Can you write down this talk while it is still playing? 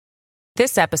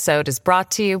This episode is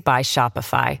brought to you by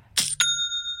Shopify.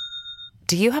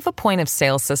 Do you have a point of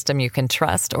sale system you can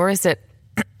trust, or is it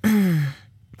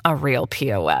a real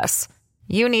POS?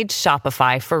 You need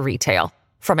Shopify for retail.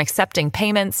 From accepting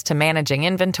payments to managing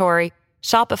inventory,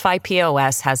 Shopify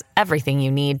POS has everything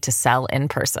you need to sell in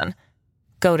person.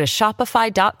 Go to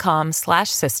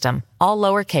shopify.com/system, all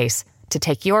lowercase, to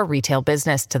take your retail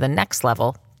business to the next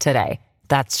level today.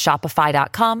 That's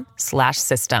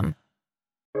shopify.com/system.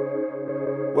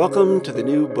 Welcome to the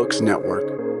New Books Network.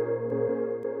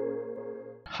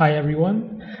 Hi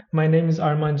everyone, my name is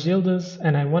Arman Yildiz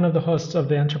and I'm one of the hosts of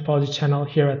the Anthropology channel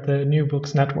here at the New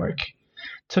Books Network.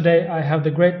 Today I have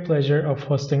the great pleasure of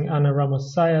hosting Ana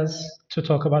Ramos Zayas to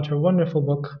talk about her wonderful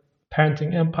book,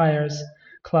 Parenting Empires,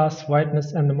 Class,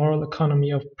 Whiteness, and the Moral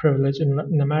Economy of Privilege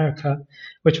in America,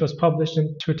 which was published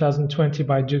in 2020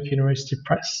 by Duke University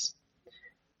Press.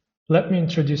 Let me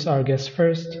introduce our guest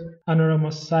first. Ana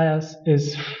Ramos Zayas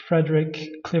is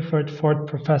Frederick Clifford Ford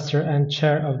Professor and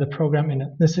Chair of the Program in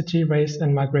Ethnicity, Race,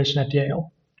 and Migration at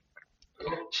Yale.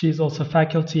 She is also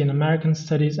faculty in American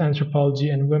Studies, Anthropology,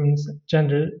 and Women's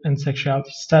Gender and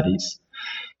Sexuality Studies.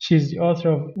 She is the author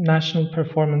of National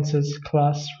Performances,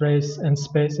 Class, Race, and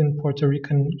Space in Puerto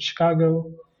Rican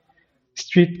Chicago,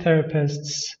 Street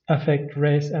Therapists, Affect,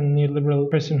 Race, and Neoliberal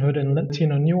Personhood in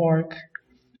Latino Newark,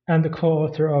 and the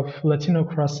co-author of Latino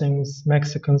Crossings,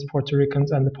 Mexicans, Puerto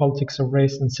Ricans, and the Politics of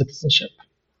Race and Citizenship.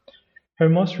 Her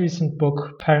most recent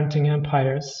book, Parenting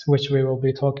Empires, which we will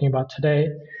be talking about today,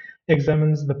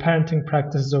 examines the parenting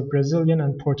practices of Brazilian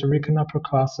and Puerto Rican upper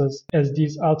classes as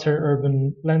these outer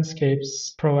urban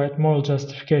landscapes provide moral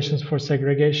justifications for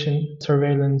segregation,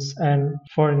 surveillance, and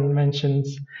foreign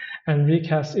inventions, and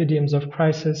recast idioms of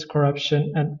crisis,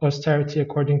 corruption, and austerity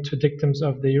according to dictums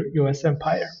of the U.S.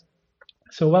 empire.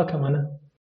 So welcome, Ana.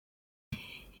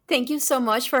 Thank you so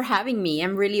much for having me.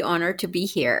 I'm really honored to be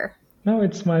here. No,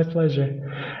 it's my pleasure.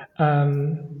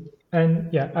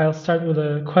 I'll start with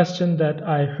a question that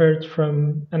I heard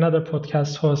from another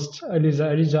podcast host, Eliza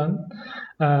Arijan,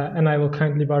 and I will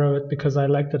kindly borrow it because I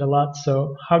liked it a lot.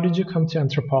 So how did you come to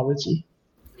anthropology?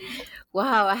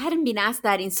 Wow, I hadn't been asked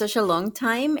that in such a long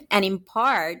time. And in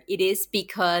part, it is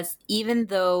because even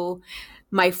though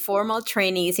my formal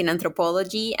training is in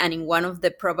anthropology and in one of the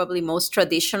probably most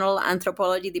traditional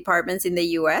anthropology departments in the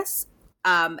US,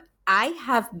 I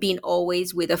have been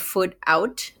always with a foot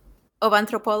out of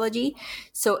anthropology.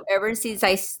 So ever since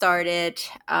I started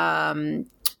an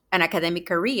academic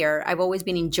career, I've always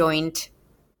been in joint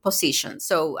positions.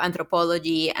 So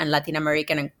anthropology and Latin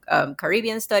American and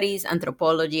Caribbean studies,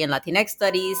 anthropology and Latinx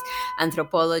studies,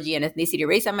 anthropology and ethnicity,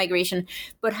 race, and migration.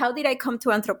 But how did I come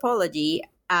to anthropology?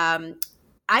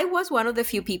 I was one of the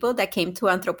few people that came to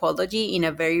anthropology in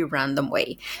a very random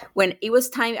way. When it was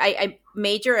time, I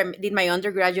did my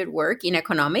undergraduate work in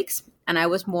economics, and I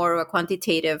was more of a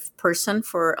quantitative person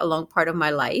for a long part of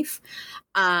my life.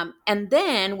 And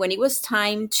then when it was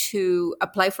time to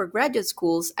apply for graduate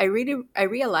schools, I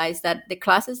realized that the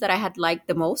classes that I had liked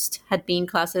the most had been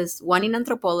classes, one in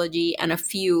anthropology and a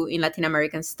few in Latin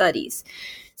American studies.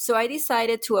 So I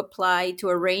decided to apply to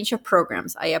a range of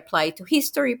programs. I applied to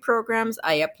history programs.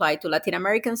 I applied to Latin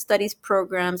American studies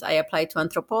programs. I applied to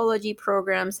anthropology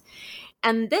programs.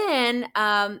 And then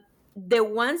the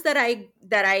ones that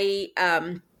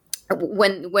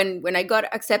when I got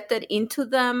accepted into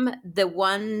them, the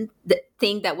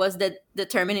thing that was the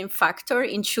determining factor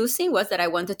in choosing was that I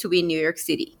wanted to be in New York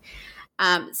City.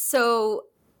 So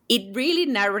it really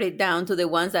narrowed it down to the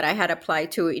ones that I had applied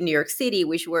to in New York City,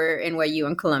 which were NYU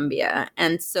and Columbia.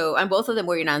 And both of them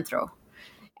were in anthro.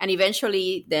 And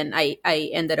eventually then I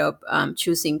ended up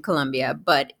choosing Columbia,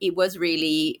 but it was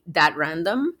really that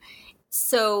random.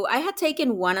 So I had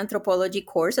taken one anthropology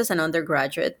course as an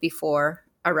undergraduate before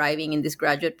arriving in this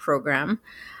graduate program.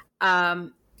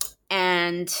 And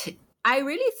I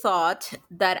really thought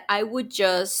that I would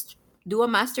just do a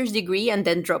master's degree and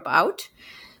then drop out.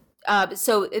 And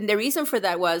the reason for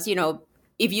that was,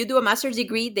 if you do a master's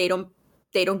degree, they don't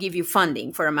give you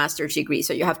funding for a master's degree,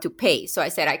 so you have to pay. So I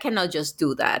said, I cannot just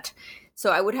do that.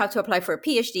 So I would have to apply for a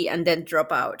PhD and then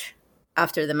drop out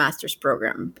after the master's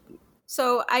program.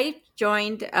 So I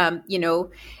joined,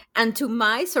 and to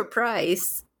my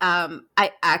surprise,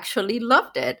 I actually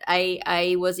loved it.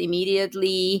 I was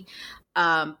immediately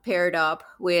paired up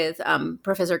with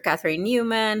Professor Catherine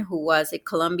Newman, who was at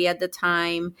Columbia at the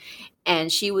time.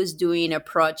 And she was doing a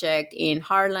project in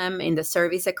Harlem in the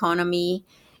service economy.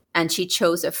 And she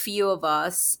chose a few of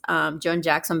us, John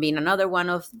Jackson being another one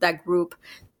of that group,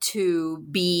 to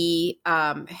be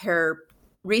her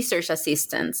research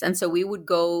assistants. And so we would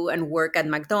go and work at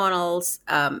McDonald's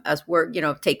as work,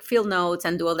 take field notes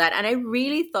and do all that. And I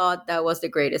really thought that was the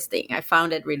greatest thing. I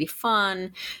found it really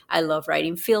fun. I love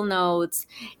writing field notes.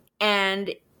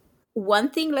 And one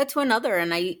thing led to another,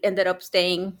 and I ended up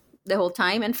staying the whole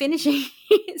time and finishing.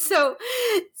 so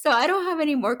I don't have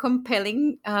any more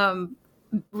compelling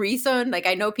reason. Like,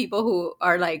 I know people who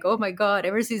are like, oh my God,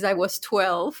 ever since I was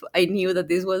 12, I knew that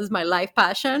this was my life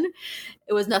passion.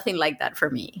 It was nothing like that for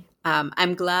me.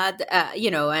 I'm glad,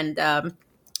 and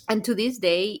to this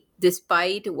day,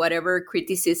 despite whatever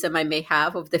criticism I may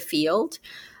have of the field,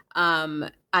 I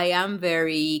am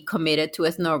very committed to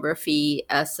ethnography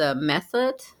as a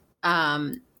method.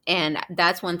 And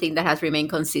that's one thing that has remained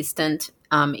consistent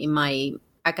in my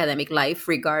academic life,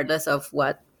 regardless of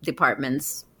what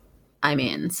departments I'm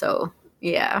in. So,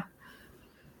 yeah.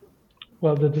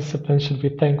 Well, the discipline should be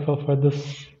thankful for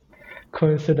this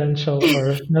coincidental,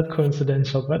 or not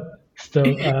coincidental, but still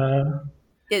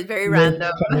it's very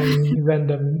random.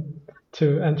 Random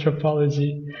to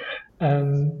anthropology.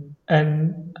 And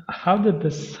how did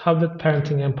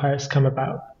Parenting Empires come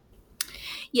about?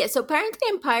 Yeah, so Parenting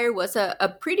Empire was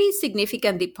a pretty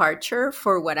significant departure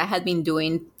for what I had been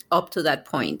doing up to that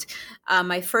point.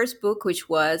 My first book, which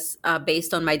was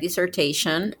based on my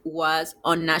dissertation, was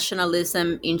on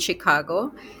nationalism in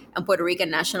Chicago and Puerto Rican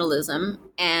nationalism.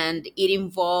 And it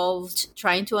involved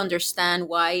trying to understand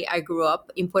why I grew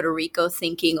up in Puerto Rico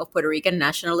thinking of Puerto Rican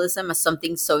nationalism as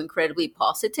something so incredibly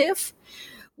positive,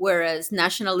 whereas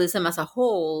nationalism as a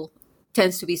whole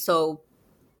tends to be so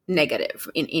negative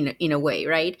in a way,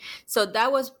 right? So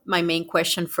that was my main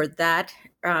question for that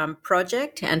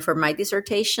project and for my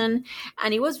dissertation.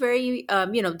 And it was very,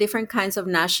 different kinds of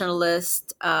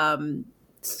nationalist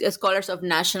scholars of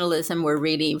nationalism were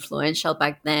really influential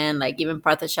back then, like even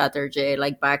Partha Chatterjee,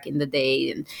 like back in the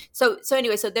day. And so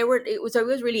anyway, it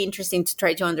was really interesting to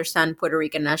try to understand Puerto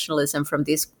Rican nationalism from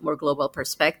this more global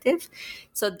perspective.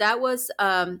 So that was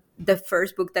the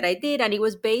first book that I did, and it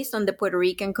was based on the Puerto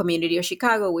Rican community of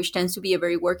Chicago, which tends to be a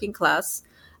very working class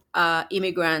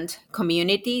immigrant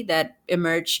community that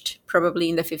emerged probably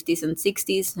in the 50s and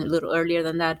 60s, a little earlier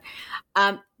than that.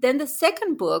 Then the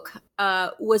second book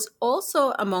was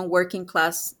also among working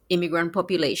class immigrant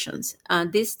populations,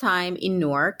 this time in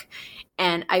Newark.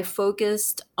 And I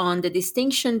focused on the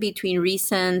distinction between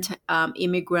recent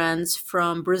immigrants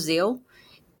from Brazil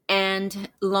and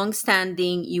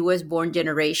longstanding US-born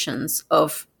generations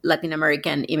of Latin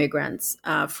American immigrants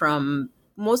from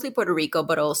mostly Puerto Rico,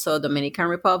 but also Dominican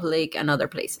Republic and other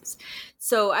places.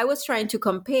 So I was trying to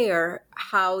compare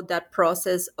how that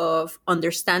process of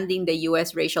understanding the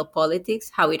US racial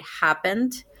politics, how it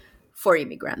happened for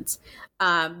immigrants.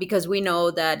 Because we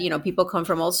know that, people come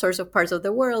from all sorts of parts of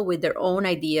the world with their own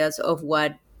ideas of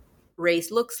what race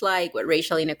looks like, what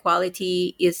racial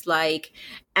inequality is like.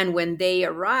 And when they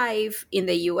arrive in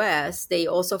the US, they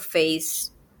also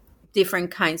face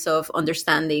different kinds of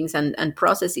understandings and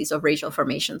processes of racial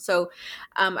formation. So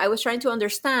I was trying to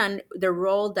understand the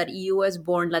role that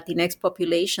US-born Latinx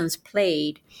populations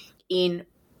played in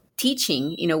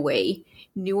teaching, in a way,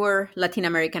 newer Latin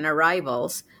American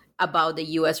arrivals about the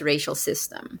US racial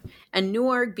system. And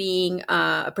Newark, being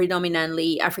a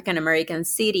predominantly African-American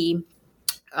city,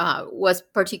 was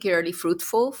particularly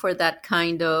fruitful for that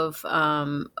kind of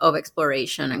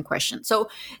exploration and question. So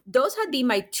those had been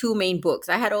my two main books.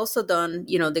 I had also done,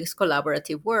 this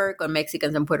collaborative work on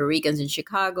Mexicans and Puerto Ricans in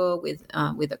Chicago with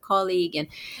a colleague,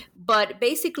 but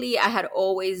basically I had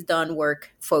always done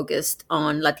work focused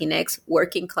on Latinx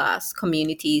working class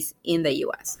communities in the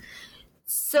U.S.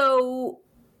 So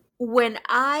when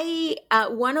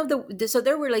so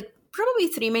there were like probably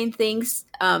three main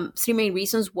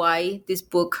reasons why this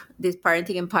book, this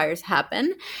Parenting Empires,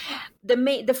 happened.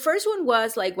 The first one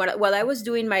was like while I was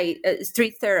doing my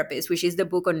Street Therapist, which is the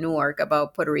book on Newark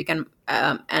about Puerto Rican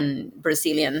and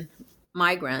Brazilian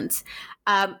migrants.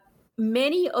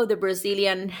 Many of the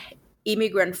Brazilian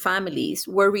immigrant families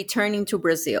were returning to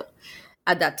Brazil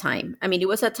at that time. I mean, it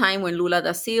was a time when Lula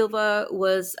da Silva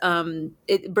was,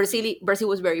 Brazil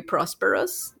was very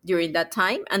prosperous during that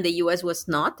time, and the US was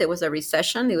not. There was a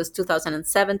recession. It was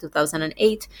 2007,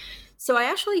 2008. So I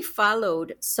actually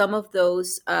followed some of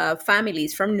those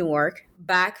families from Newark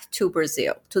back to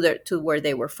Brazil, to where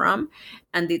they were from,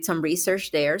 and did some research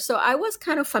there. So I was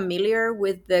kind of familiar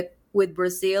with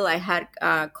Brazil. I had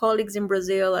colleagues in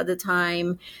Brazil at the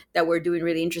time that were doing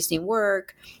really interesting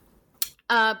work.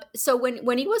 So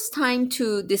when it was time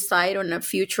to decide on a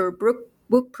future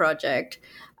book project,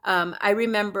 I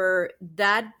remember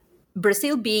that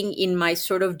Brazil being in my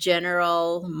sort of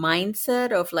general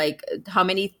mindset of like how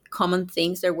many common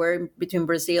things there were between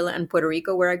Brazil and Puerto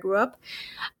Rico, where I grew up.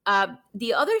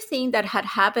 The other thing that had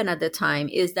happened at the time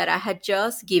is that I had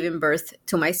just given birth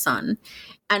to my son.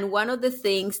 And one of the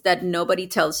things that nobody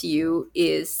tells you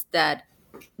is that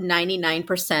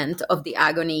 99% of the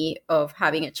agony of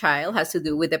having a child has to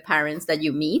do with the parents that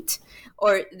you meet,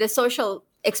 or the social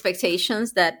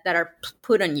expectations that are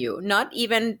put on you, not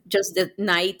even just the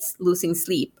nights losing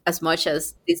sleep as much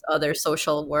as this other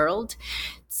social world.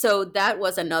 So that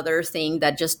was another thing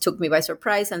that just took me by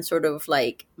surprise, and sort of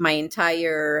like my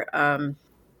entire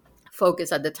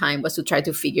focus at the time was to try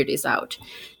to figure this out.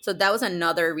 So that was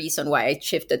another reason why I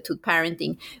shifted to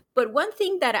parenting. But one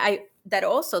thing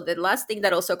the last thing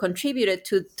that also contributed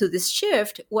to this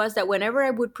shift was that whenever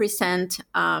I would present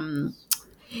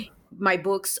my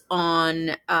books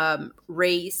on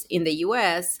race in the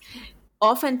US,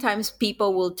 oftentimes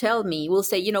people will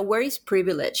say, where is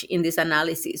privilege in this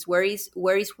analysis? Where is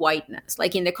whiteness?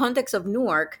 Like in the context of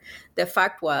Newark, the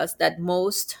fact was that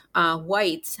most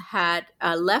whites had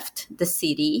left the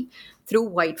city through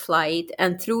white flight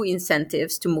and through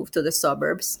incentives to move to the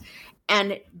suburbs.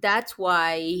 And that's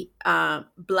why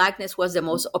Blackness was the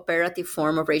most operative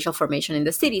form of racial formation in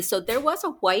the city. So there was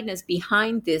a whiteness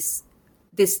behind this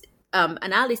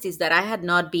analysis that I had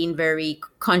not been very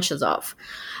conscious of.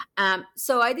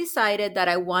 So I decided that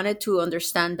I wanted to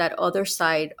understand that other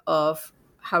side of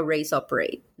how race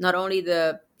operate, not only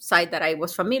the side that I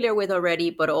was familiar with already,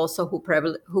 but also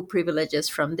who privileges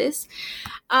from this.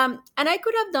 And I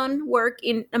could have done work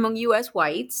among US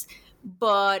whites,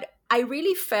 but I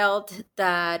really felt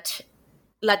that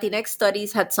Latinx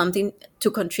studies had something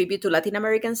to contribute to Latin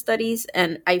American studies.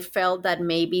 And I felt that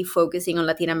maybe focusing on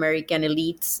Latin American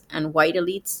elites and white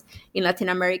elites in Latin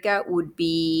America would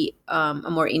be a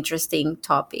more interesting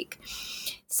topic.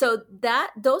 So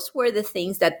those were the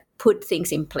things that put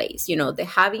things in place, the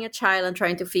having a child and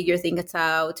trying to figure things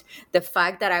out, the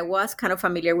fact that I was kind of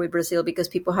familiar with Brazil because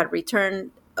people had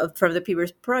returned from the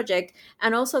previous project,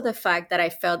 and also the fact that I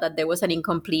felt that there was an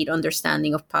incomplete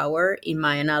understanding of power in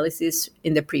my analysis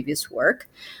in the previous work.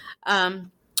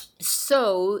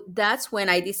 So that's when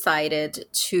I decided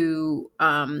to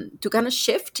kind of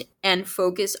shift and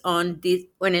focus on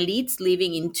elites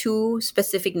living in two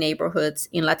specific neighborhoods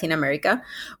in Latin America.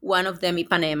 One of them,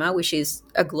 Ipanema, which is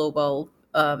a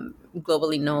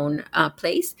globally known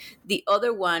place. The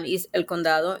other one is El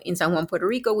Condado in San Juan, Puerto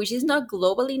Rico, which is not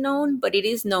globally known, but it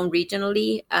is known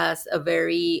regionally as a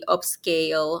very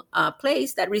upscale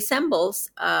place that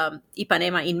resembles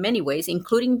Ipanema in many ways,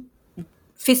 including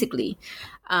physically.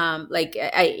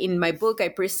 In my book, I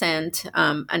present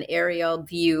an aerial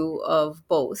view of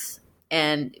both,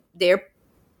 and they're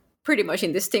pretty much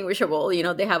indistinguishable.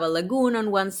 They have a lagoon on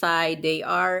one side. They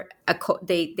have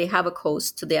a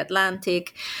coast to the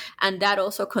Atlantic, and that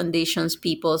also conditions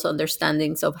people's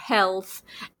understandings of health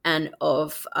and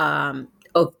of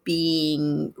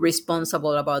being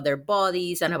responsible about their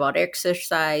bodies and about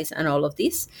exercise and all of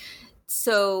this.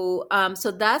 So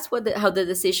that's how the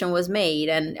decision was made,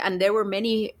 and there were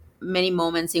many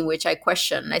moments in which I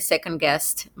second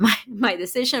guessed my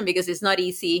decision, because it's not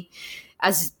easy,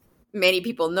 as many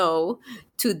people know,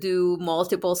 to do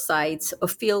multiple sites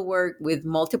of fieldwork with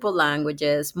multiple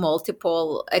languages,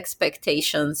 multiple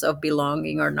expectations of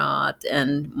belonging or not,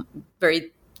 and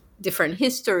very different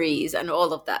histories and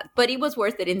all of that. But it was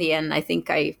worth it in the end. I think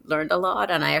I learned a lot,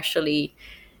 and I actually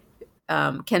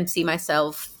can see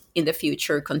myself in the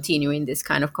future continuing this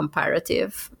kind of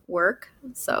comparative work.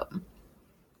 So.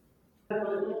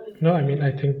 No,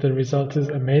 I think the result is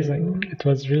amazing. It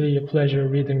was really a pleasure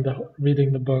reading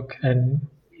the book, and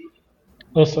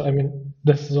also,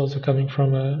 this is also coming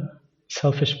from a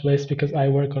selfish place because I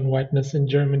work on whiteness in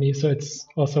Germany, so it's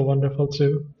also wonderful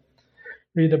to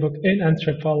read a book in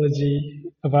anthropology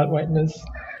about whiteness.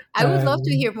 I would love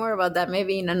to hear more about that,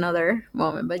 maybe in another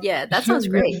moment. But yeah, that sounds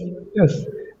great. Yes.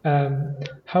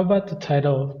 How about the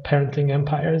title, Parenting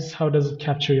Empires? How does it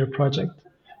capture your project?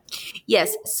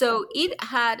 Yes. So it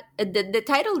had the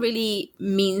title really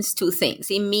means two things.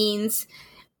 It means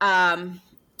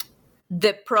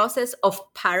the process of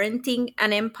parenting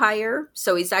an empire.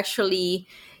 So it's actually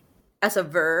as a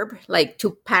verb, like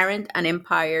to parent an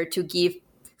empire, to give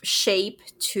shape,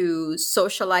 to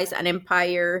socialize an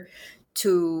empire,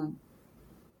 to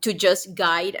just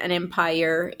guide an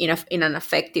empire in an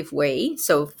effective way.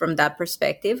 So from that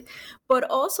perspective, but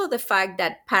also the fact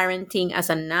that parenting as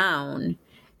a noun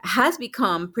has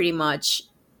become pretty much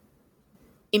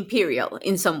imperial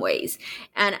in some ways.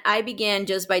 And I began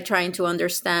just by trying to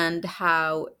understand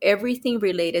how everything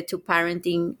related to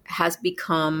parenting has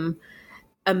become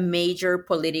a major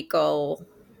political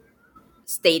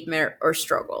statement or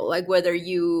struggle, like whether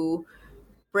you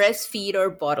breastfeed or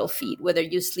bottle feed, whether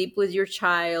you sleep with your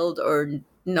child or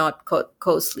not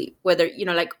co-sleep, whether,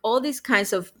 like all these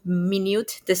kinds of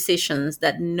minute decisions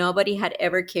that nobody had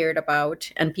ever cared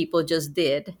about and people just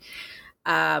did,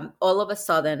 all of a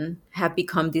sudden have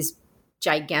become these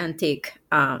gigantic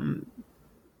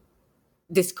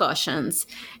discussions,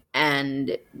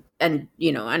 and and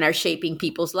are shaping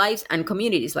people's lives and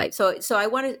communities' lives. So I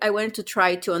wanted to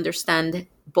try to understand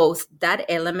both that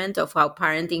element of how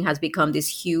parenting has become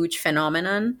this huge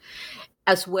phenomenon,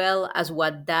 as well as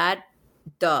what that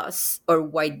does, or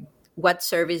what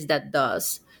service that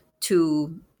does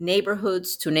to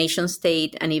neighborhoods, to nation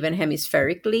state, and even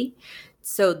hemispherically.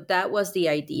 So that was the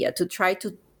idea, to try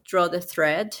to draw the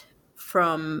thread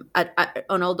from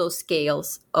on all those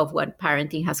scales of what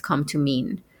parenting has come to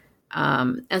mean,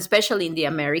 especially in the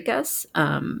Americas,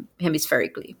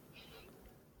 hemispherically.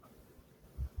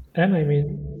 And I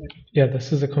mean, yeah,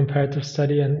 this is a comparative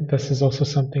study, and this is also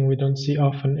something we don't see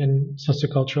often in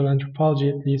sociocultural anthropology,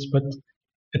 at least, but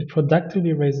it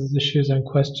productively raises issues and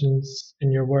questions in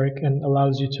your work and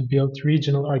allows you to build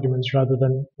regional arguments rather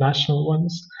than national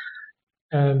ones.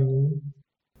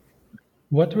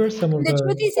 What were some of The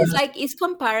truth the... is, it's like it's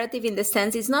comparative in the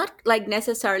sense it's not like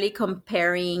necessarily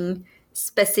comparing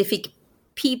specific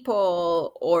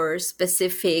people or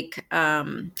specific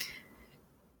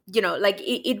like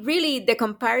it really, the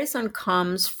comparison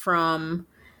comes from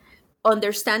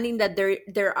understanding that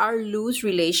there are loose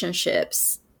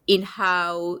relationships in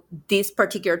how this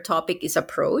particular topic is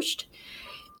approached,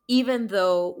 even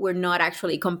though we're not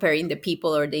actually comparing the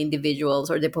people or the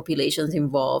individuals or the populations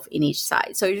involved in each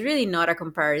side. So it's really not a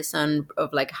comparison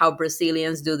of like how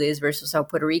Brazilians do this versus how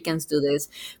Puerto Ricans do this,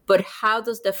 but how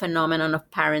does the phenomenon of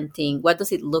parenting, what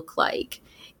does it look like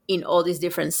in all these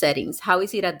different settings? How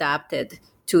is it adapted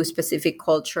to specific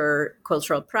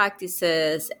cultural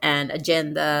practices and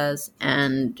agendas,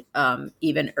 and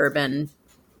even urban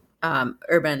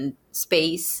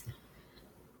space?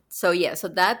 So yeah, so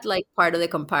that like part of the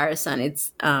comparison,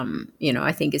 it's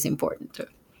I think is important too.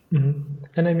 Mhm.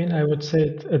 And I mean, I would say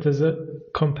it is a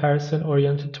comparison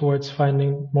oriented towards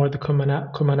finding more the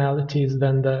commonalities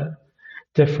than the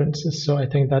differences. So I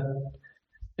think that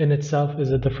in itself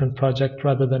is a different project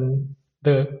rather than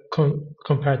the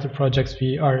comparative projects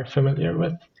we are familiar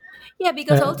with. Yeah,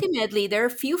 because ultimately there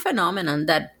are few phenomenon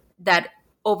that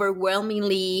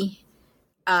overwhelmingly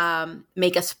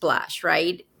make a splash,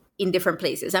 right, in different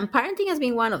places, and parenting has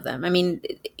been one of them. I mean,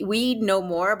 we know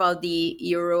more about the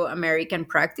Euro-American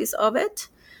practice of it.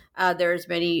 There's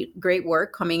many great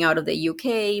work coming out of the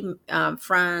UK,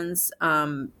 France,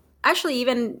 actually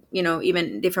even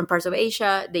different parts of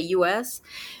Asia, the US.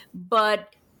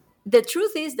 But the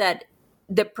truth is that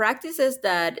the practices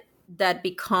that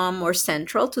become more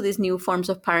central to these new forms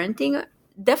of parenting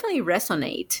definitely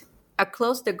resonate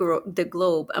across the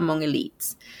globe among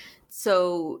elites.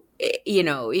 So,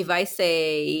 if I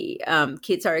say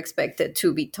kids are expected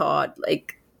to be taught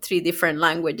like 3 different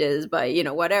languages by,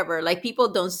 whatever, like people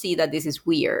don't see that this is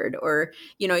weird, or,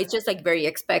 it's just like very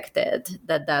expected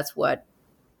that that's what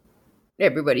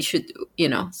everybody should do.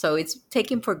 So it's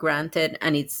taken for granted,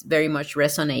 and it's very much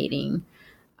resonating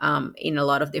in a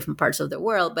lot of different parts of the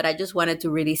world. But I just wanted to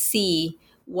really see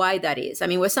why that is. I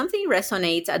mean, when something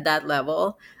resonates at that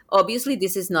level, obviously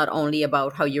this is not only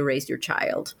about how you raise your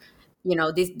child.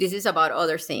 This is about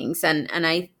other things, and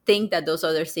I think that those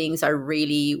other things are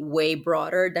really way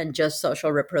broader than just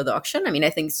social reproduction. I mean, I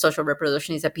think social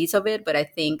reproduction is a piece of it, but I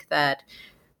think that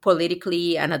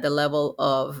politically and at the level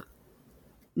of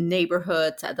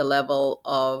neighborhoods, at the level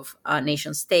of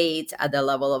nation states, at the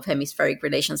level of hemispheric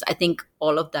relations, I think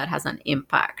all of that has an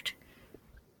impact.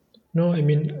 No, I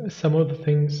mean, some of the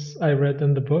things I read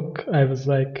in the book, I was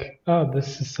like, oh,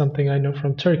 this is something I know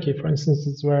from Turkey, for instance.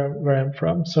 It's where I'm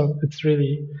from. So it's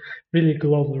really, really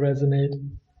global resonate.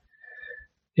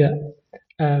 Yeah.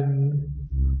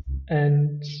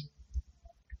 And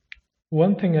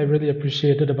one thing I really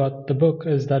appreciated about the book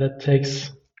is that it takes,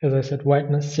 as I said,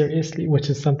 whiteness seriously, which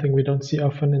is something we don't see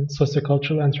often in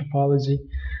sociocultural anthropology.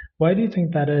 Why do you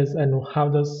think that is, and how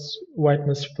does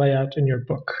whiteness play out in your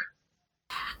book?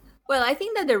 Well, I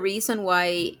think that the reason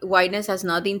why whiteness has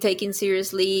not been taken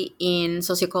seriously in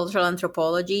sociocultural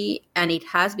anthropology, and it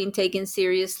has been taken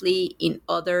seriously in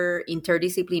other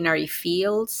interdisciplinary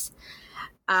fields,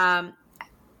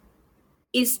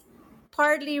 is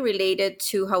partly related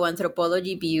to how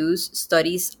anthropology views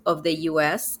studies of the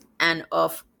US and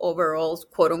of overall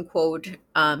quote unquote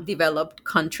developed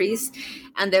countries,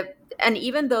 and and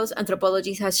even though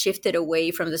anthropology has shifted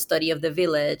away from the study of the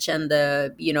village and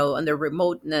the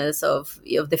remoteness of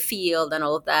the field and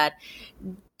all of that,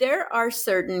 there are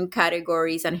certain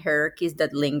categories and hierarchies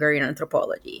that linger in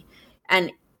anthropology.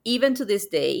 And even to this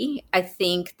day, I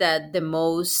think that the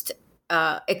most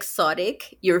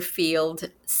exotic your field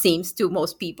seems to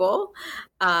most people,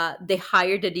 the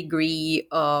higher the degree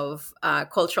of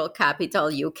cultural capital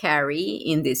you carry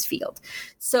in this field.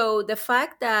 So the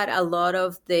fact that a lot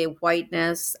of the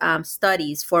whiteness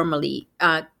studies formally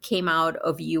came out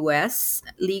of US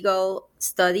legal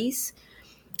studies,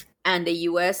 and the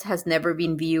US has never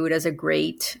been viewed as a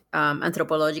great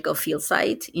anthropological field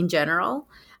site in general.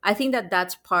 I think that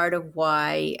that's part of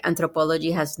why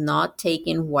anthropology has not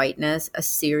taken whiteness as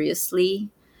seriously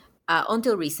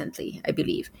until recently, I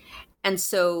believe. And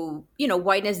so,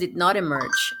 whiteness did not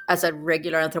emerge as a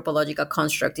regular anthropological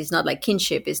construct. It's not like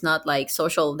kinship. It's not like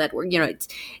social network.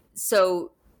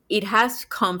 So it has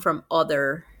come from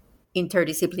other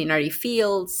interdisciplinary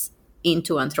fields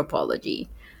into anthropology.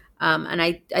 And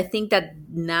I think that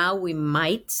now we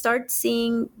might start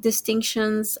seeing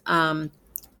distinctions,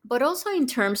 but also in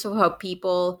terms of how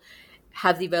people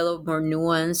have developed more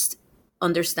nuanced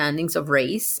understandings of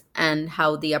race and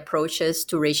how the approaches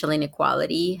to racial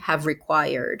inequality have have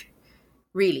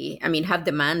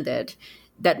demanded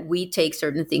that we take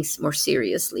certain things more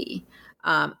seriously,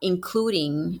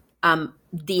 including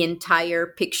the entire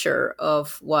picture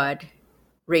of what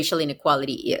racial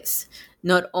inequality is.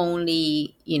 Not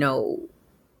only,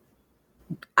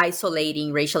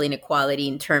 isolating racial inequality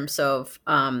in terms of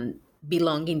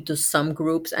belonging to some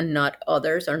groups and not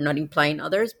others, or not implying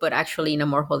others, but actually in a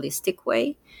more holistic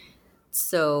way.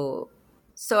 So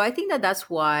I think that that's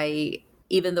why,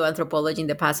 even though anthropology in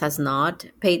the past has not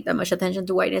paid that much attention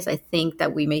to whiteness, I think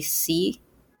that we may see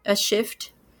a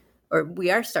shift, or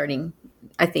we are starting,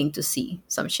 I think, to see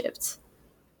some shifts.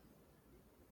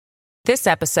 This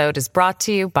episode is brought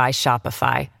to you by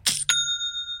Shopify.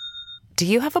 Do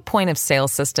you have a point of sale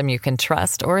system you can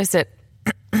trust, or is it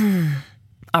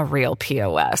a real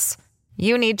POS?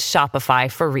 You need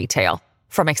Shopify for retail.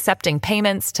 From accepting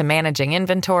payments to managing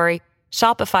inventory,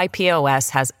 Shopify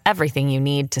POS has everything you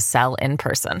need to sell in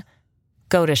person.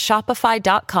 Go to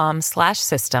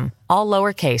shopify.com/system, all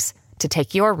lowercase, to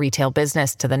take your retail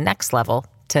business to the next level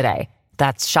today.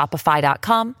 That's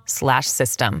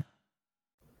shopify.com/system.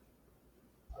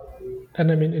 And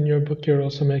in your book, you're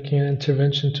also making an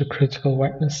intervention to critical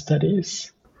whiteness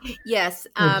studies. Yes.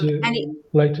 Would you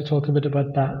like to talk a bit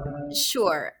about that?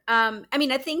 Sure.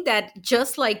 I think that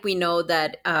just like we know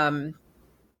that the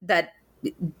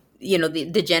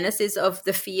genesis of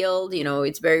the field,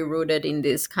 it's very rooted in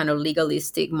this kind of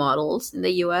legalistic models in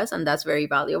the US, and that's very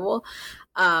valuable.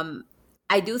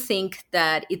 I do think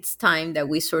that it's time that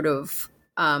we sort of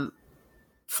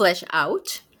flesh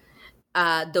out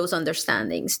those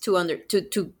understandings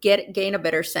to gain a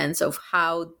better sense of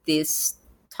how this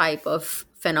type of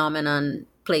phenomenon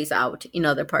plays out in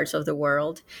other parts of the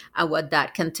world, and what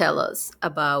that can tell us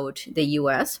about the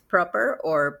US proper,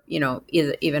 or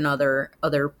even other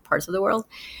parts of the world.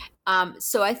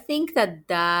 So I think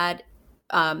that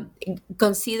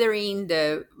considering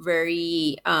the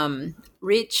very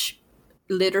rich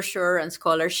literature and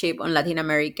scholarship on Latin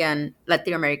America,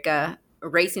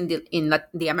 race in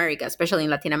the Americas, especially in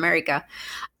Latin America,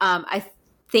 I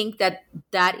think that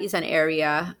is an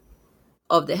area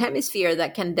of the hemisphere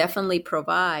that can definitely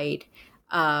provide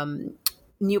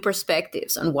new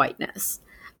perspectives on whiteness.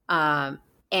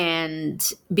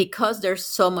 And because there's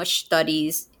so much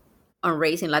studies on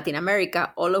race in Latin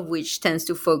America, all of which tends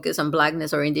to focus on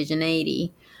Blackness or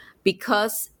indigeneity,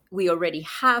 because we already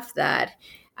have that,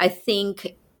 I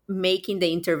think making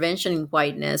the intervention in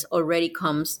whiteness already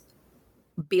comes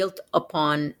built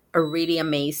upon a really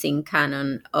amazing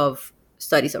canon of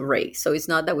studies of race. So it's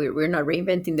not that we're not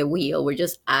reinventing the wheel. We're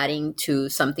just adding to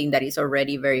something that is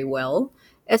already very well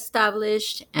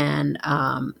established and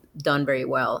done very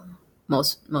well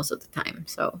most of the time.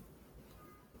 So,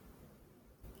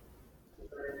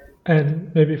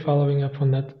 and maybe following up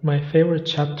on that, my favorite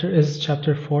chapter is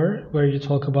chapter 4, where you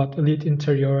talk about elite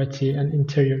interiority and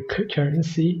interior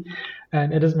currency.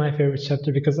 And it is my favorite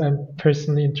chapter because I'm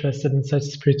personally interested in such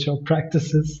spiritual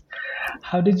practices.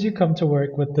 How did you come to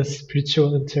work with the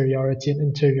spiritual interiority and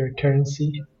interior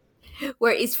currency?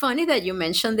 Well, it's funny that you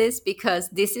mentioned this, because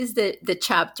this is the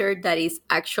chapter that is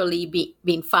actually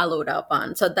being followed up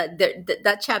on. So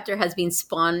that chapter has been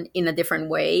spun in a different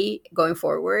way going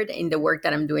forward in the work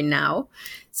that I'm doing now.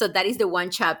 So that is the one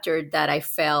chapter that I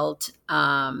felt,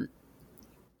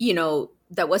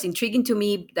 that was intriguing to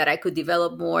me, that I could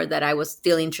develop more, that I was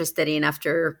still interested in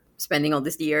after spending all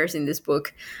these years in this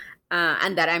book.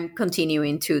 and that I'm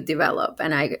continuing to develop.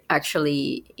 And I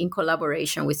actually, in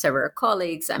collaboration with several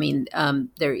colleagues, I mean,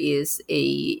 there is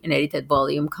an edited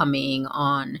volume coming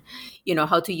on,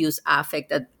 how to use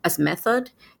affect as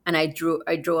method. And I drew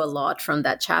a lot from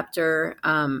that chapter,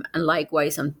 and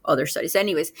likewise on other studies.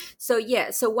 Anyways, so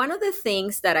one of the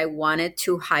things that I wanted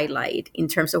to highlight in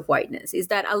terms of whiteness is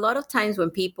that a lot of times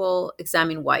when people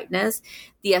examine whiteness,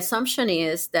 the assumption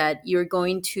is that you're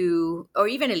going to, or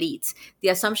even elites, the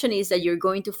assumption is that you're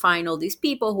going to find all these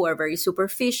people who are very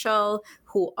superficial,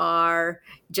 who are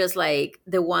just like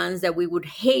the ones that we would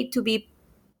hate to be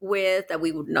with, that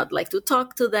we would not like to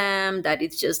talk to them, that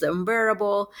it's just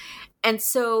unbearable. And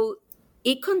so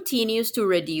it continues to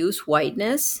reduce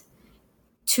whiteness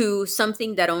to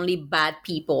something that only bad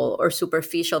people or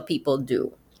superficial people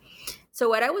do. So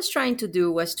what I was trying to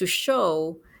do was to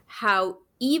show how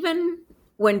even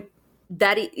when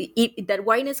that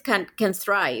whiteness can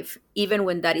thrive, even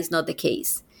when that is not the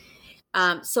case.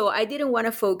 So I didn't want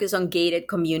to focus on gated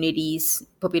communities,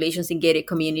 populations in gated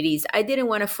communities. I didn't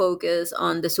want to focus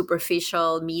on the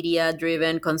superficial,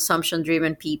 media-driven,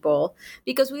 consumption-driven people,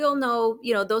 because we all know,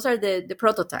 those are the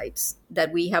prototypes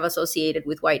that we have associated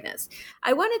with whiteness.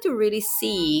 I wanted to really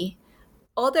see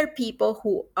other people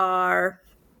who are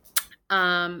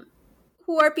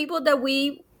people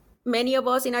that many of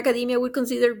us in academia would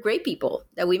consider great people,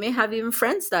 that we may have even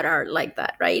friends that are like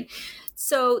that, right?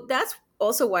 So that's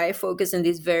also why I focus on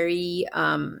these very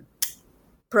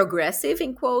progressive,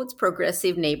 in quotes,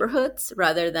 progressive neighborhoods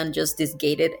rather than just these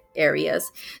gated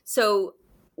areas. So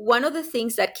one of the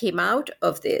things that came out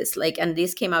of this, and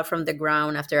this came out from the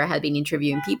ground after I had been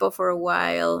interviewing people for a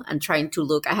while and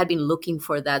I had been looking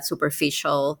for that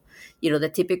superficial, the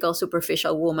typical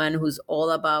superficial woman who's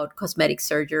all about cosmetic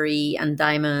surgery and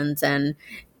diamonds and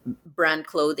brand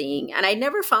clothing. And I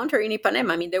never found her in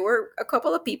Ipanema. I mean, there were a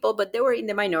couple of people, but they were in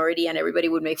the minority and everybody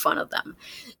would make fun of them.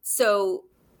 So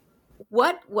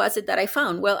what was it that I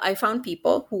found? Well, I found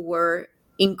people who were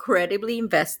incredibly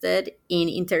invested in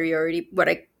interiority, what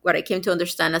I came to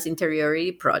understand as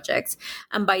interiority projects.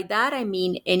 And by that, I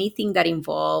mean anything that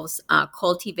involves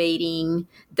cultivating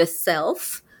the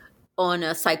self on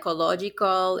a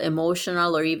psychological,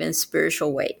 emotional, or even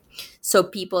spiritual way. So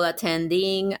people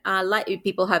attending,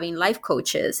 people having life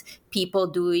coaches, people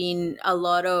doing a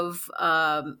lot of,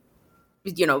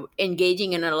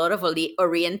 engaging in a lot of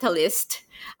Orientalist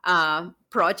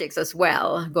projects as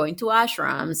well, going to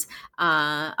ashrams,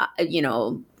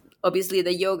 obviously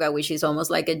the yoga, which is almost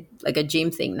like a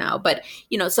gym thing now. But,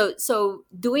 so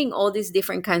doing all these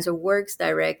different kinds of works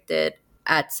directed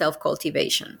at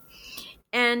self-cultivation.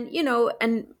 And,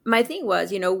 and my thing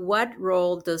was, what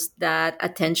role does that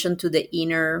attention to the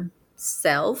inner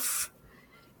self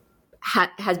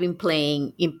has been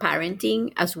playing in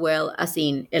parenting as well as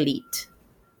in elite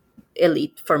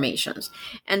formations?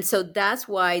 And so that's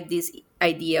why this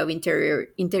idea of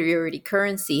interiority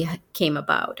currency came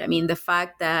about. I mean, the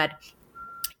fact that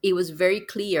it was very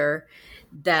clear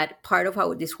that part of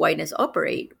how this whiteness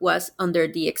operate was under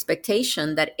the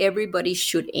expectation that everybody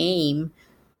should aim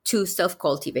to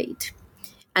self-cultivate.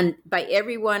 And by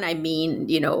everyone, I mean,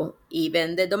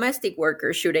 even the domestic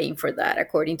workers should aim for that,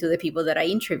 according to the people that I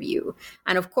interview.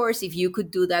 And of course, if you could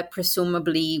do that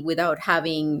presumably without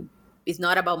having, it's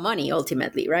not about money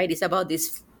ultimately, right? It's about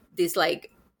these very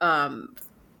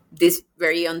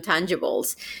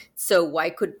intangibles. So why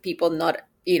could people not,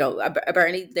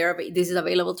 apparently this is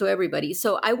available to everybody.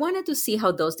 So I wanted to see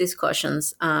how those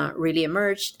discussions really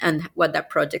emerged and what that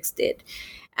projects did.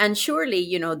 And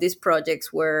surely, these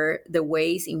projects were the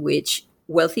ways in which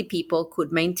wealthy people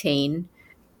could maintain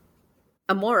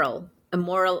a moral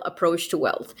approach to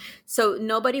wealth. So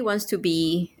nobody wants to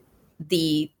be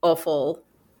the awful,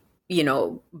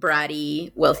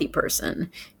 bratty, wealthy person.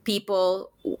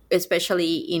 People,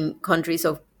 especially in countries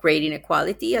of great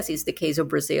inequality, as is the case of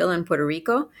Brazil and Puerto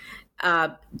Rico,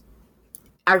 are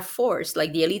forced, the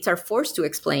elites are forced to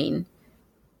explain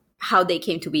how they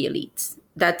came to be elites.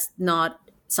 That's not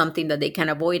something that they can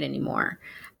avoid anymore.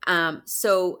 And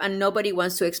nobody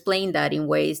wants to explain that in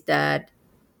ways that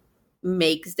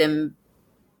makes them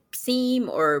seem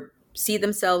or see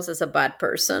themselves as a bad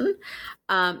person.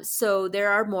 So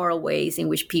there are moral ways in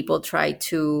which people try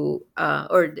to,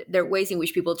 or there are ways in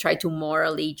which people try to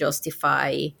morally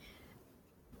justify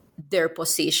their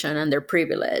position and their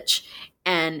privilege.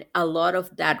 And a lot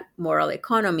of that moral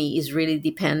economy is really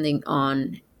depending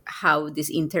on how these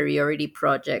interiority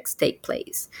projects take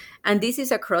place. And this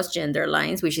is across gender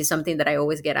lines, which is something that I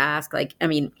always get asked.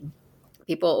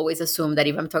 People always assume that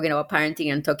if I'm talking about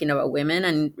parenting, I'm talking about women.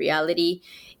 And in reality,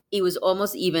 it was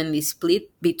almost evenly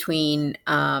split between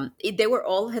they were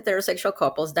all heterosexual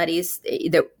couples. That is,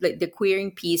 the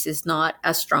queering piece is not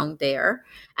as strong there,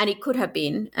 and it could have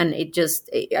been. And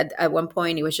at one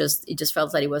point it just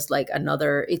felt that it was like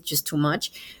it's just too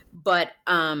much. But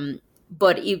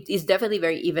it is definitely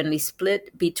very evenly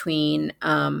split between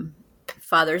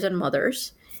fathers and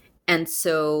mothers. And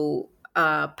so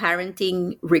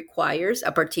parenting requires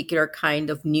a particular kind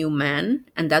of new man,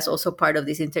 and that's also part of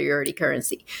this interiority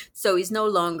currency. So it's no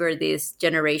longer this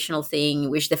generational thing in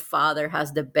which the father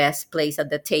has the best place at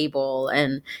the table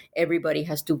and everybody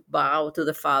has to bow to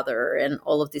the father and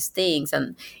all of these things.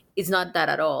 And it's not that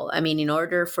at all. I mean, in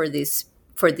order for these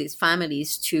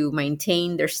families to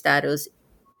maintain their status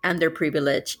and their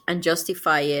privilege and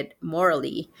justify it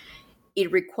morally, it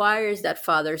requires that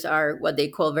fathers are what they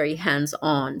call very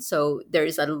hands-on. So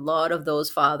there's a lot of those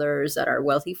fathers that are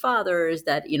wealthy fathers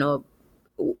that,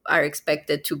 are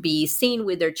expected to be seen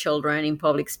with their children in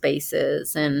public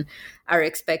spaces and are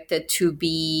expected to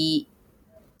be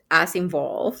as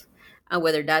involved. And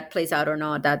whether that plays out or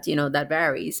not, that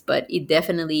varies. But it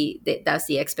definitely, that's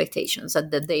the expectation, so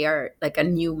that they are like a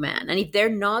new man. And if they're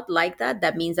not like that,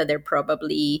 that means that they're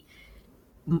probably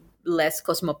less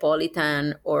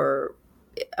cosmopolitan, or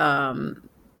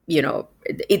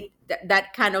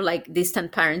that kind of like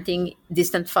distant parenting,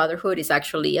 distant fatherhood is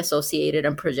actually associated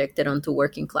and projected onto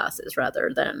working classes rather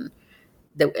than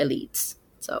the elites.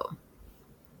 So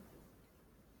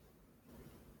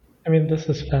I mean, this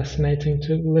is fascinating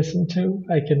to listen to.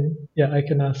 I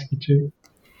can ask you to.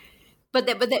 but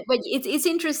it's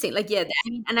interesting, like, yeah, I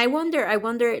mean, and I wonder,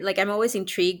 like, I'm always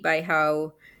intrigued by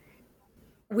how,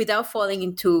 without falling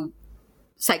into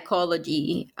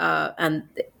psychology, and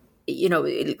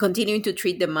continuing to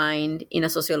treat the mind in a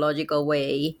sociological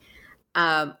way,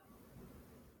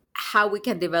 how we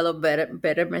can develop better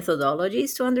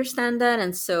methodologies to understand that.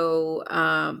 And so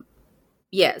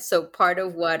so part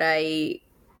of what I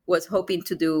was hoping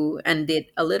to do and did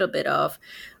a little bit of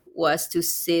was to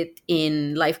sit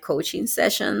in life coaching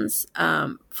sessions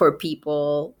for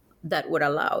people that would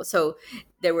allow. So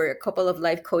there were a couple of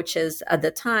life coaches at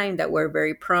the time that were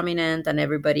very prominent, and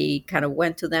everybody kind of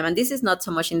went to them. And this is not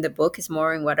so much in the book, it's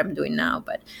more in what I'm doing now.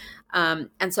 But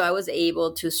and so I was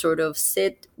able to sort of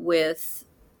sit with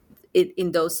it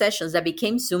in those sessions that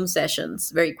became Zoom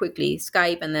sessions very quickly,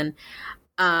 Skype, and then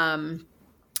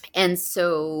and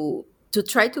so to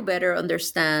try to better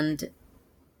understand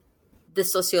the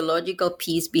sociological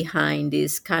piece behind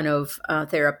these kind of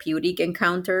therapeutic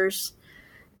encounters.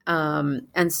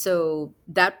 And so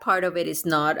that part of it is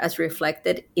not as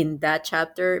reflected in that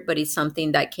chapter, but it's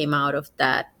something that came out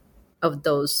of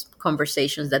those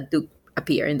conversations that do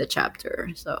appear in the chapter.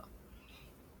 So,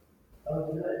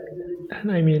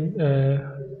 and I mean,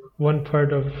 one of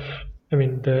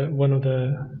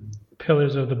the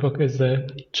pillars of the book is the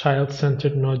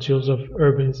child-centered nodules of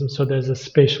urbanism. So there's a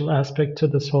spatial aspect to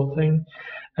this whole thing.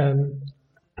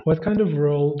 What kind of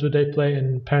role do they play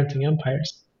in parenting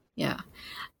empires? Yeah.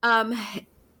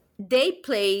 They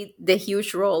play the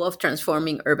huge role of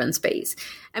transforming urban space.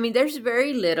 I mean, there's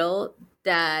very little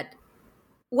that,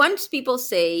 once people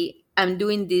say, I'm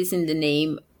doing this in the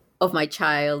name of my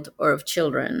child or of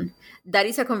children, that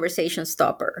is a conversation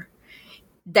stopper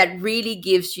that really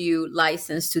gives you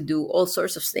license to do all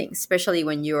sorts of things, especially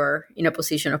when you're in a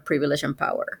position of privilege and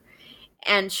power.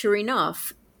 And sure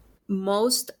enough,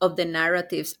 most of the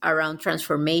narratives around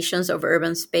transformations of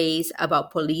urban space, about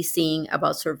policing,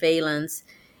 about surveillance,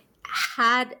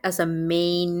 had as a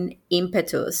main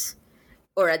impetus,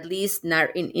 or at least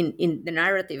in the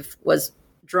narrative was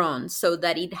drawn, so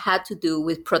that it had to do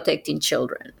with protecting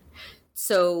children.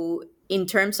 So in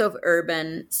terms of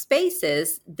urban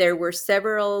spaces, there were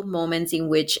several moments in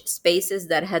which spaces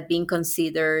that had been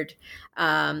considered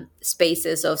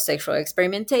spaces of sexual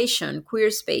experimentation, queer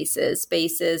spaces,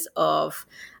 spaces of,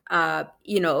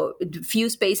 few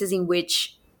spaces in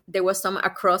which there was some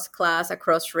across class,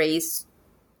 across race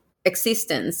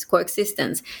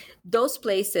coexistence, those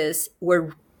places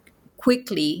were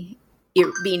quickly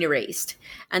being erased.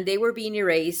 And they were being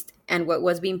erased, and what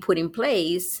was being put in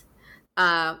place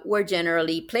were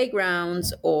generally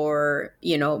playgrounds, or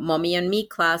mommy and me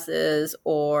classes,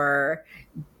 or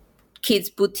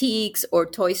kids boutiques, or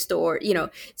toy store.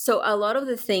 So a lot of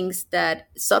the things that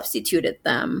substituted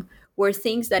them were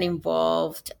things that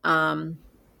involved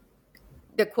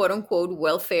the quote unquote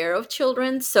welfare of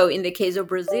children. So in the case of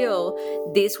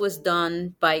Brazil, this was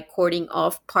done by cording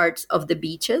off parts of the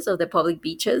beaches, of the public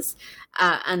beaches,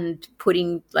 and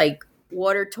putting like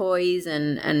water toys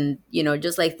and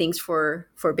just like things for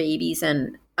babies,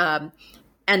 and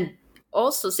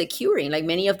also securing, like,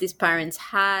 many of these parents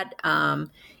had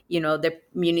the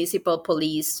municipal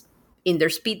police in their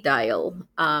speed dial,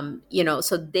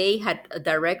 so they had a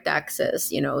direct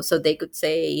access, so they could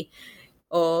say,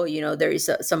 oh, there is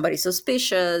somebody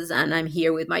suspicious and I'm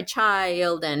here with my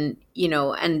child. And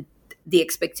the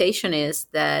expectation is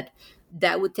that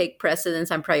would take precedence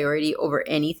and priority over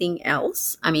anything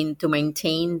else. I mean, to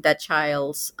maintain that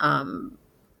child's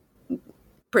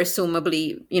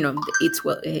presumably,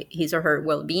 his or her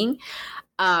well-being.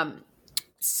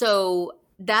 So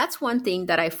that's one thing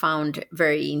that I found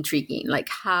very intriguing, like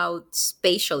how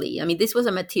spatially, I mean, this was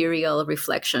a material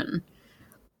reflection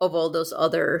of all those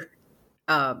other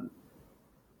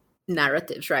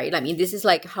narratives, right? I mean, this is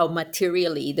like how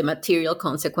materially the material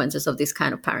consequences of this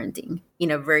kind of parenting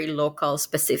in a very local,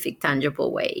 specific,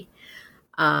 tangible way.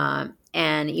 And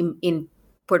in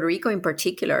Puerto Rico in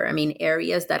particular, I mean,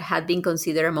 areas that had been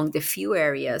considered among the few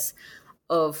areas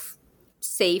of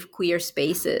safe queer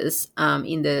spaces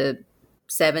in the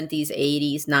 70s,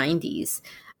 80s, 90s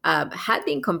had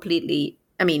been completely,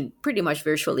 I mean, pretty much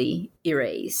virtually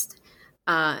erased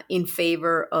in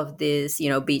favor of this,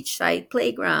 beachside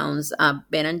playgrounds,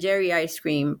 Ben and Jerry ice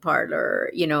cream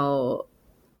parlor,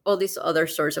 all these other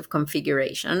sorts of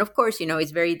configuration. And of course,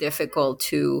 it's very difficult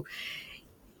to,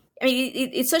 I mean,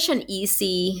 it's such an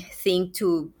easy thing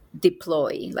to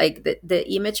deploy, like the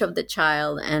image of the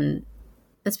child, and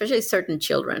especially certain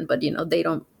children, but they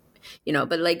don't,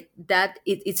 but like that,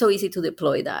 it's so easy to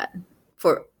deploy that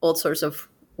for all sorts of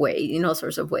ways, in all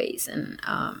sorts of ways. And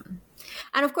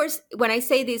of course, when I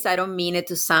say this, I don't mean it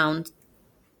to sound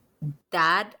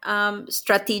that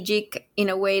strategic in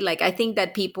a way. Like, I think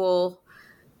that people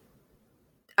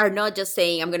are not just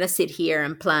saying, I'm going to sit here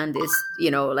and plan this,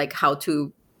 like how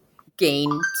to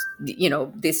gain,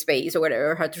 this space or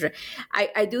whatever. How to,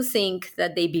 I do think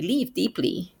that they believe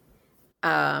deeply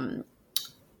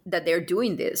that they're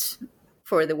doing this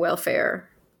for the welfare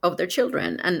of their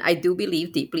children. And I do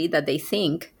believe deeply that they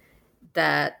think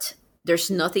that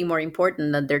there's nothing more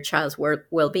important than their child's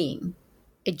well-being.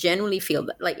 I genuinely feel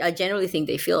that, like, I genuinely think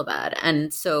they feel that.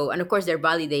 And so, and of course they're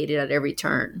validated at every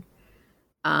turn.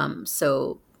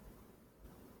 So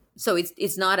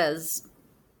it's not as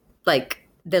like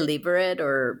deliberate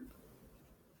or,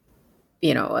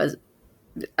 as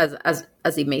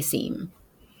it may seem.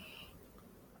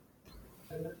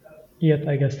 Yet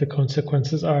I guess the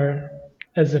consequences are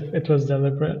as if it was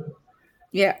deliberate.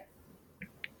 Yeah.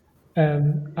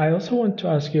 I also want to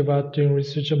ask you about doing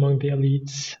research among the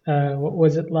elites. What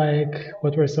was it like?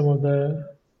 What were some of the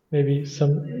maybe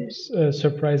some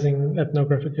surprising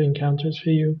ethnographic encounters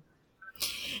for you?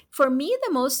 For me,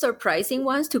 the most surprising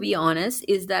ones, to be honest,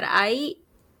 is that I,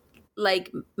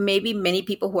 like maybe many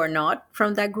people who are not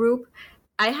from that group,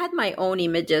 I had my own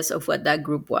images of what that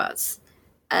group was.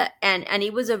 And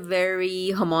it was a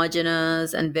very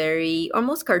homogenous and very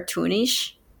almost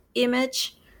cartoonish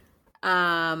image.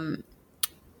 And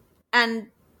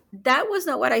that was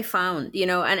not what I found,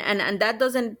 and that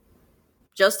doesn't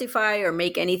justify or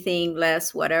make anything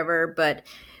less whatever, but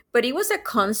it was a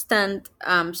constant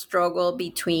struggle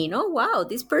between, oh wow,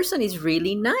 this person is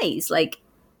really nice, like,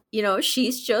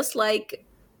 she's just like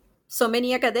so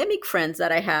many academic friends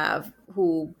that I have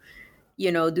who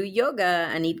do yoga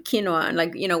and eat quinoa and,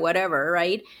 like, whatever,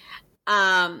 right?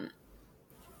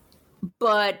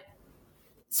 But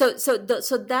so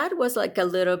that was like a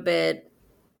little bit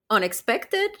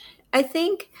unexpected, I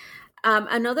think.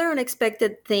 Another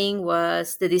unexpected thing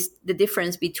was the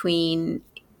difference between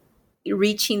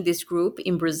reaching this group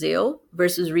in Brazil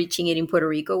versus reaching it in Puerto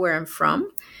Rico, where I'm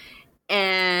from.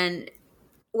 And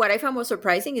what I found most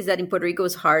surprising is that in Puerto Rico it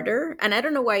was harder. And I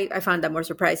don't know why I found that more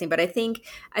surprising, but I think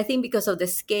because of the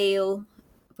scale,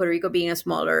 Puerto Rico being a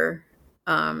smaller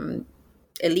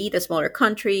elite, a smaller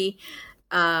country,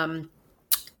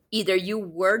 either you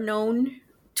were known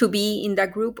to be in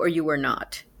that group or you were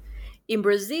not. In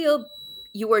Brazil,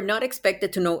 you were not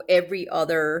expected to know every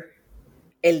other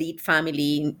elite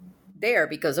family there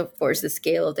because, of course, the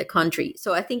scale of the country.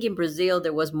 So I think in Brazil,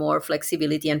 there was more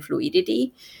flexibility and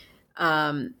fluidity.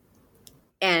 And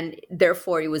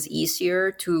therefore, it was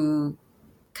easier to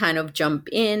kind of jump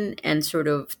in and sort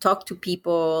of talk to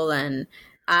people and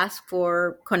ask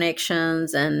for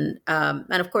connections. And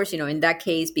of course, in that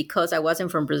case, because I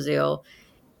wasn't from Brazil,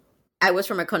 I was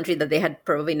from a country that they had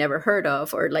probably never heard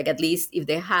of, or like, at least if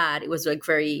they had, it was like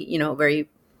very, very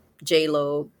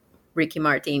J-Lo, Ricky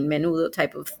Martin, Menudo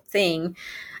type of thing.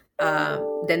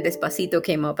 Then Despacito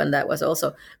came up, and that was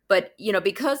also, but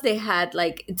because they had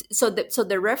like, so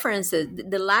the references,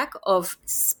 the lack of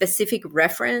specific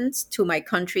reference to my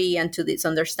country and to this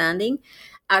understanding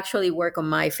actually work on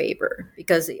my favor,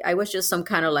 because I was just some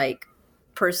kind of like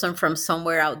person from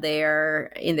somewhere out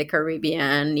there in the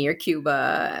Caribbean near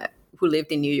Cuba who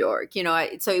lived in New York.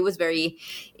 So it was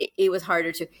it was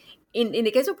harder to. In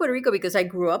the case of Puerto Rico, because I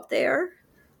grew up there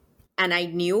and I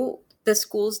knew the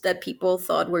schools that people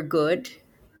thought were good,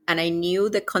 and I knew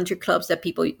the country clubs that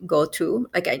people go to.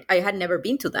 Like I had never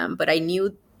been to them, but I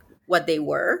knew what they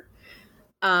were.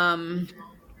 Um,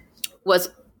 was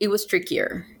It was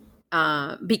trickier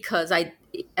because I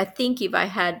think if I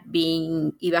had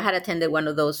attended one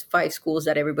of those 5 schools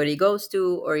that everybody goes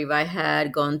to, or if I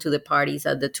had gone to the parties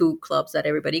at the 2 clubs that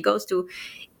everybody goes to,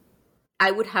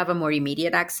 I would have a more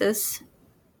immediate access,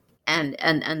 and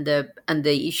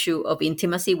the issue of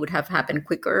intimacy would have happened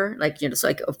quicker, like so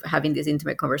like of having these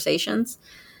intimate conversations.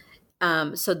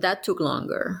 So that took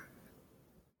longer,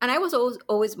 and I was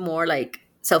always more like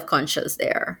self-conscious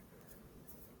there.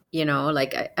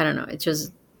 Like I don't know, it's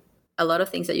just a lot of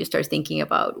things that you start thinking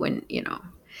about when.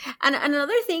 And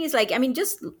another thing is like, I mean,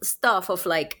 just stuff of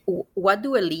like, what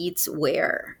do elites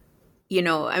wear?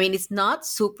 I mean, it's not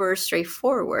super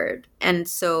straightforward. And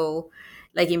so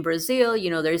like in Brazil,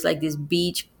 there's like this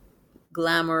beach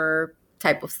glamour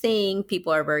type of thing.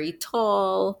 People are very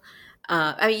tall.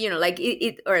 I mean, like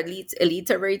or elites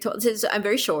are very tall. So I'm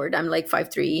very short. I'm like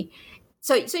 5'3".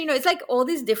 So it's like all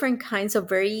these different kinds of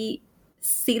very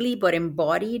silly but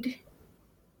embodied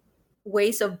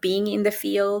ways of being in the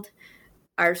field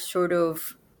are sort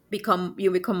of become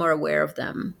more aware of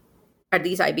them. At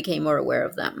least I became more aware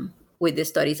of them with the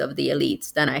studies of the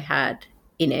elites than I had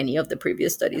in any of the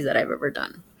previous studies that I've ever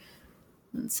done.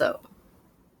 And so.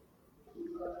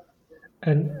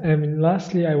 And I mean,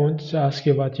 lastly, I wanted to ask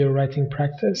you about your writing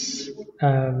practice.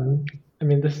 I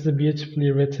mean, this is a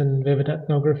beautifully written, vivid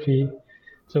ethnography.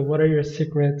 So what are your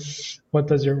secrets? What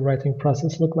does your writing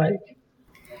process look like?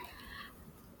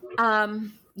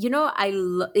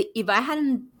 If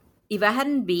I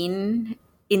hadn't been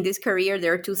in this career,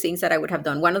 there are 2 things that I would have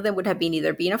done. One of them would have been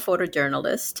either being a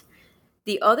photojournalist.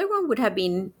 The other one would have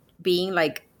been being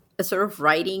like a sort of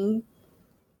writing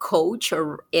coach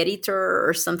or editor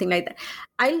or something like that.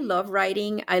 I love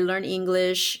writing. I learned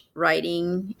English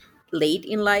writing late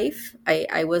in life.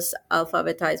 I was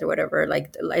alphabetized or whatever.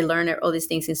 Like I learned all these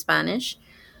things in Spanish.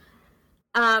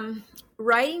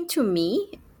 Writing to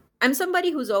me, I'm somebody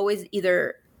who's always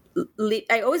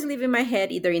I always live in my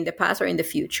head either in the past or in the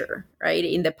future, right?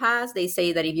 In the past, they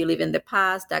say that if you live in the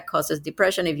past, that causes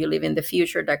depression. If you live in the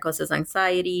future, that causes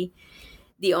anxiety.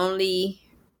 The only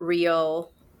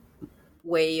real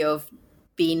way of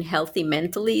being healthy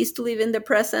mentally is to live in the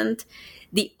present.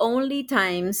 There's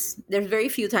very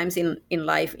few times in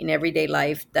life, in everyday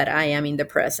life, that I am in the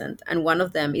present. And one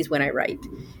of them is when I write.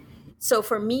 So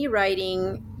for me,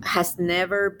 writing has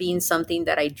never been something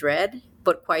that I dread,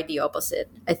 but quite the opposite.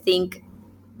 I think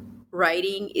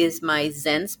writing is my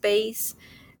Zen space.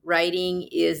 Writing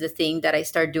is the thing that I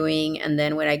start doing, and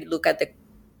then when I look at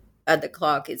the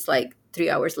clock, it's like 3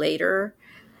 hours later.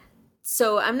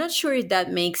 So I'm not sure if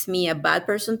that makes me a bad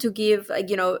person to give,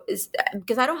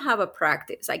 because I don't have a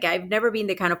practice. Like I've never been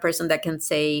the kind of person that can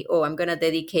say, oh, I'm going to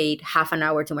dedicate half an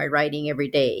hour to my writing every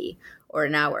day or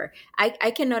an hour.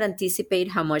 I cannot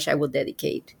anticipate how much I will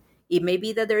dedicate. It may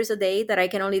be that there's a day that I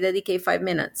can only dedicate 5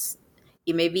 minutes.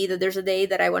 It may be that there's a day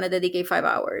that I want to dedicate 5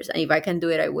 hours. And if I can do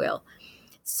it, I will.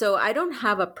 So I don't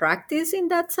have a practice in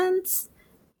that sense.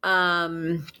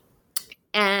 And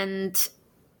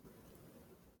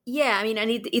yeah, I mean,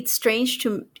 and it's strange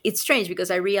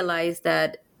because I realize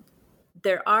that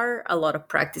there are a lot of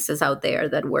practices out there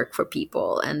that work for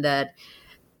people, and that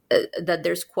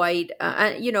there's quite,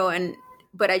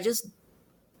 but I just,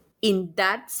 in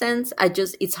that sense,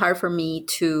 it's hard for me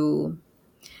to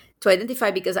identify,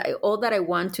 because all that I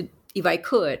want to, if I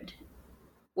could,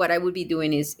 what I would be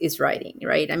doing is writing,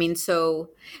 right? I mean,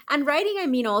 and writing, I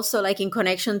mean, also like in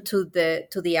connection to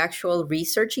the actual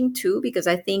researching too, because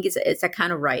I think it's a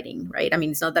kind of writing, right? I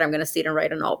mean, it's not that I'm going to sit and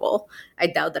write a novel. I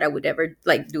doubt that I would ever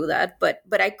like do that, but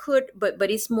I could,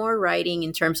 but it's more writing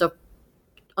in terms of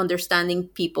understanding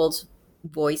people's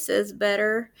voices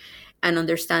better and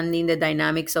understanding the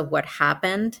dynamics of what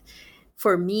happened.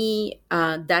 For me,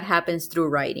 that happens through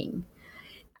writing.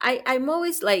 I'm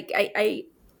always like,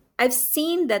 I've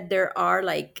seen that there are,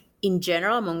 like, in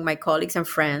general among my colleagues and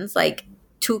friends, like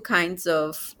two kinds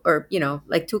of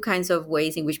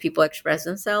ways in which people express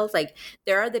themselves. Like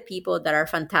there are the people that are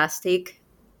fantastic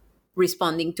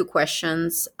responding to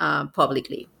questions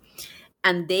publicly,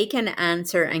 and they can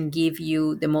answer and give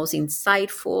you the most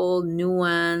insightful,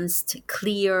 nuanced,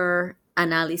 clear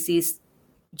analysis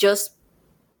just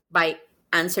by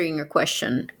answering a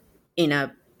question in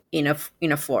a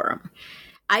forum.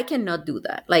 I cannot do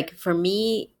that. Like for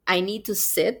me, I need to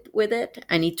sit with it.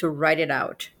 I need to write it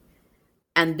out,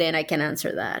 and then I can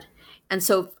answer that. And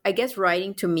so I guess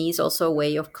writing to me is also a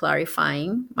way of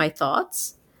clarifying my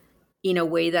thoughts in a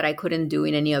way that I couldn't do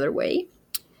in any other way.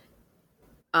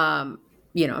 I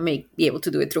may be able to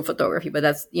do it through photography, but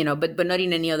that's, but not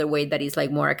in any other way that is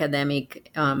like more academic.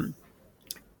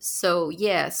 So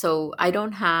I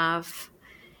don't have,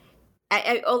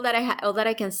 all that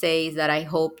I can say is that I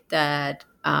hope that,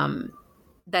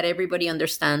 that everybody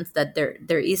understands that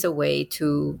there is a way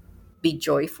to be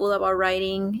joyful about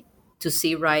writing, to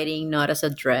see writing not as a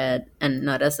dread and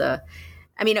not as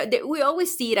we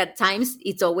always see it at times.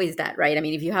 It's always that, right? I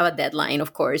mean, if you have a deadline,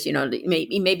 of course, it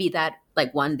may be that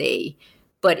like one day,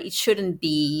 but it shouldn't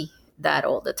be that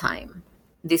all the time.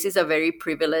 This is a very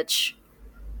privileged,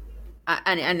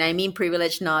 and I mean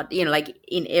privilege, not, like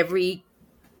in every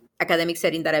academic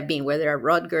setting that I've been, whether at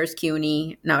Rutgers,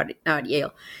 CUNY, now at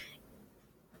Yale.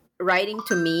 Writing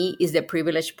to me is the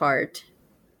privileged part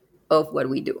of what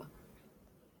we do.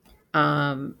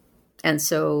 And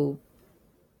so,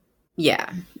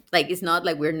 yeah, like it's not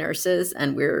like we're nurses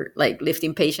and we're like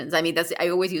lifting patients. I mean, I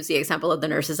always use the example of the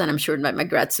nurses, and I'm sure my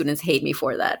grad students hate me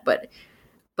for that, but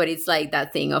it's like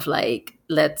that thing of like,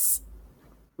 let's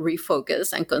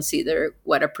refocus and consider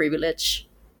what a privileged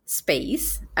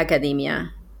space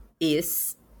academia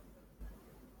is,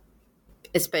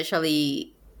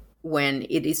 especially when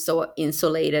it is so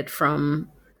insulated from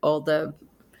all the,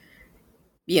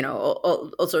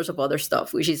 all sorts of other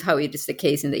stuff, which is how it is the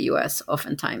case in the US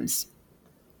oftentimes.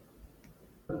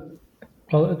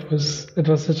 Well, it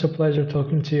was such a pleasure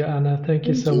talking to you, Anna. Thank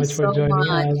you so much for joining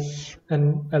us,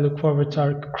 and I look forward to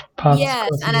our paths. Yes,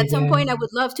 and at some point I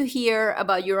would love to hear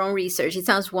about your own research. It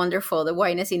sounds wonderful, the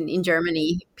Whiteness in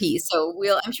Germany piece. So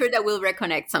I'm sure that we'll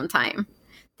reconnect sometime.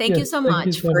 Thank you so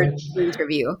much for the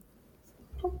interview.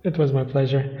 It was my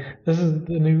pleasure. This is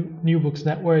the New Books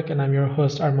Network, and I'm your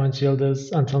host, Armand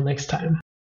Gildas. Until next time.